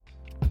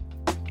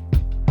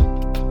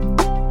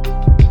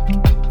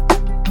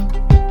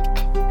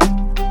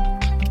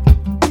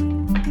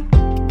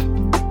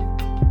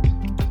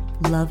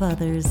love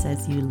others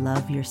as you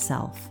love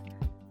yourself.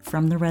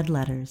 From the red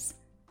letters,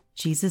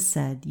 Jesus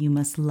said you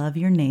must love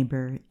your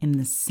neighbor in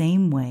the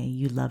same way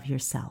you love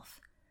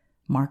yourself.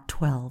 Mark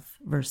 12,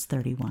 verse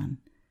 31.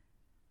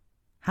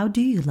 How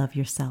do you love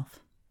yourself?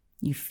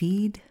 You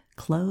feed,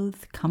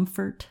 clothe,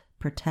 comfort,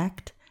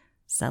 protect,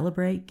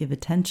 celebrate, give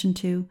attention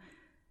to,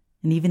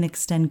 and even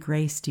extend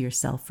grace to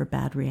yourself for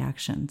bad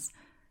reactions.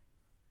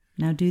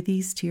 Now do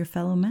these to your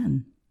fellow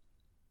men.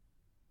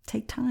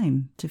 Take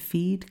time to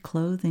feed,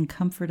 clothe, and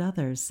comfort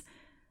others.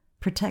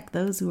 Protect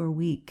those who are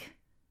weak.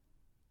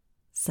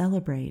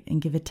 Celebrate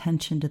and give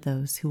attention to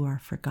those who are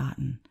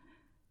forgotten.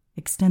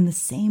 Extend the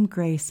same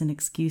grace and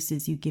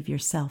excuses you give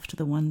yourself to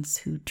the ones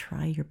who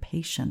try your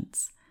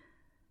patience.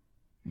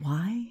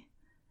 Why?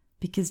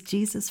 Because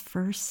Jesus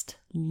first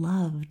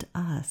loved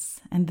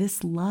us, and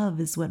this love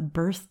is what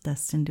birthed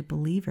us into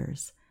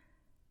believers.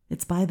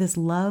 It's by this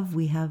love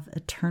we have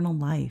eternal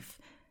life.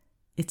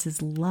 It's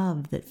His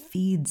love that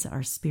feeds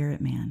our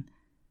spirit man.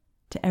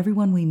 To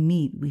everyone we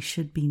meet, we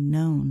should be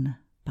known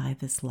by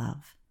this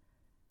love.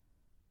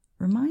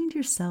 Remind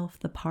yourself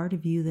the part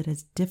of you that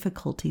has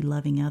difficulty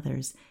loving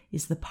others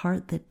is the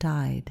part that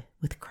died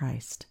with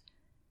Christ.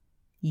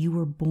 You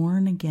were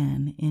born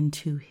again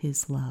into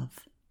His love.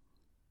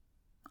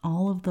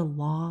 All of the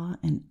law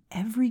and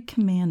every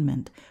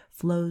commandment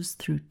flows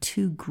through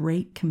two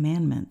great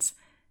commandments,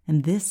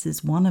 and this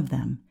is one of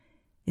them.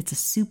 It's a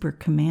super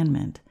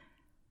commandment.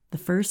 The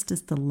first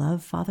is to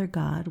love Father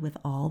God with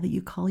all that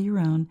you call your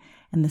own,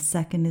 and the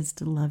second is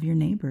to love your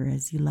neighbor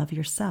as you love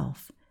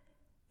yourself.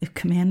 If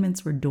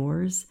commandments were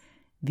doors,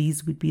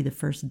 these would be the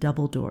first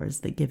double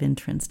doors that give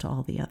entrance to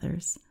all the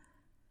others.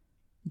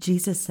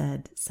 Jesus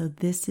said, "So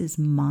this is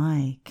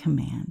my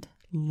command.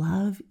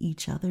 Love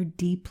each other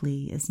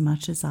deeply as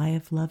much as I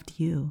have loved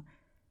you.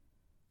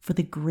 For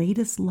the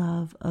greatest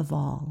love of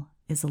all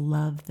is a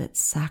love that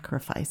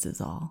sacrifices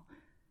all."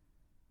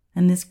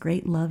 And this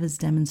great love is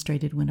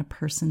demonstrated when a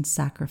person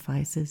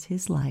sacrifices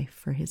his life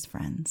for his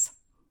friends.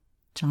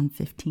 John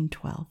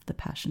 15:12, the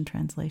Passion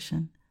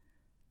Translation.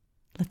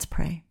 Let's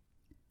pray.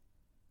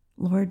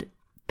 Lord,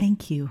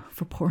 thank you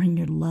for pouring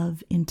your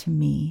love into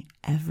me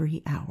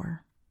every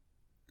hour.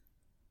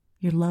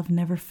 Your love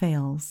never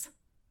fails.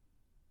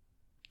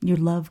 Your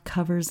love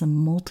covers a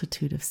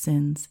multitude of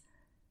sins.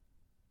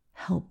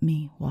 Help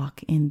me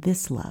walk in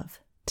this love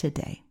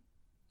today.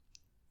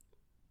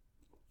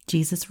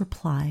 Jesus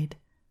replied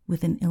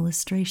with an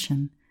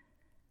illustration.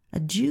 A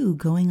Jew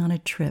going on a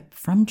trip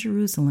from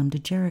Jerusalem to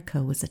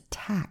Jericho was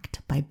attacked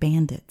by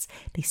bandits.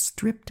 They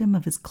stripped him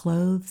of his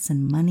clothes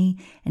and money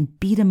and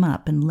beat him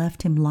up and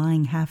left him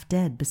lying half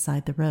dead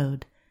beside the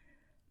road.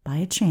 By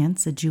a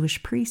chance, a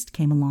Jewish priest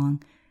came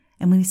along,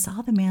 and when he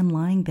saw the man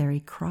lying there, he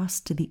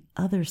crossed to the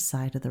other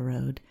side of the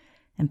road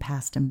and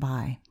passed him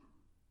by.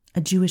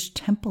 A Jewish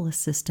temple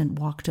assistant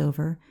walked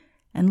over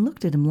and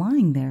looked at him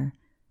lying there,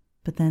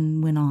 but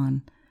then went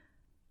on.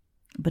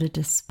 But a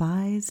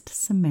despised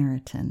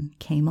Samaritan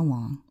came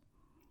along,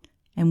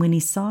 and when he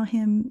saw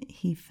him,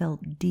 he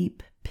felt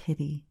deep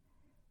pity.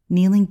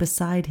 Kneeling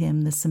beside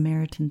him, the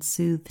Samaritan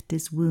soothed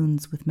his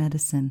wounds with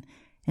medicine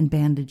and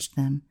bandaged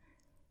them.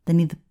 Then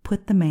he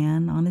put the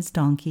man on his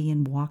donkey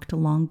and walked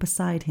along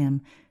beside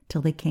him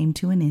till they came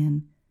to an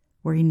inn,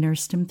 where he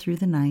nursed him through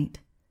the night.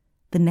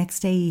 The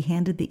next day he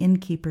handed the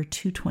innkeeper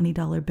 2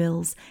 $20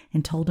 bills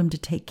and told him to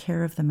take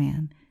care of the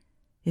man.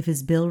 If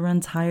his bill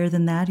runs higher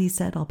than that, he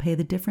said, I'll pay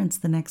the difference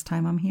the next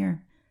time I'm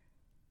here.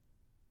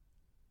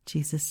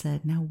 Jesus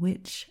said, now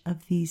which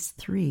of these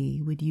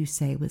 3 would you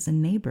say was a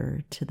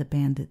neighbor to the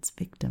bandit's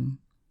victim?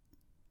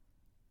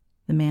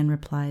 The man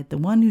replied, the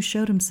one who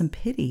showed him some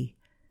pity.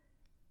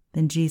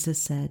 Then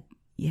Jesus said,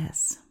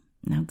 yes,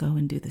 now go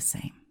and do the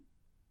same.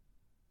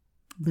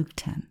 Luke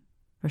 10,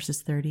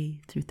 verses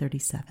 30 through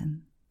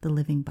 37, the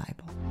Living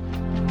Bible.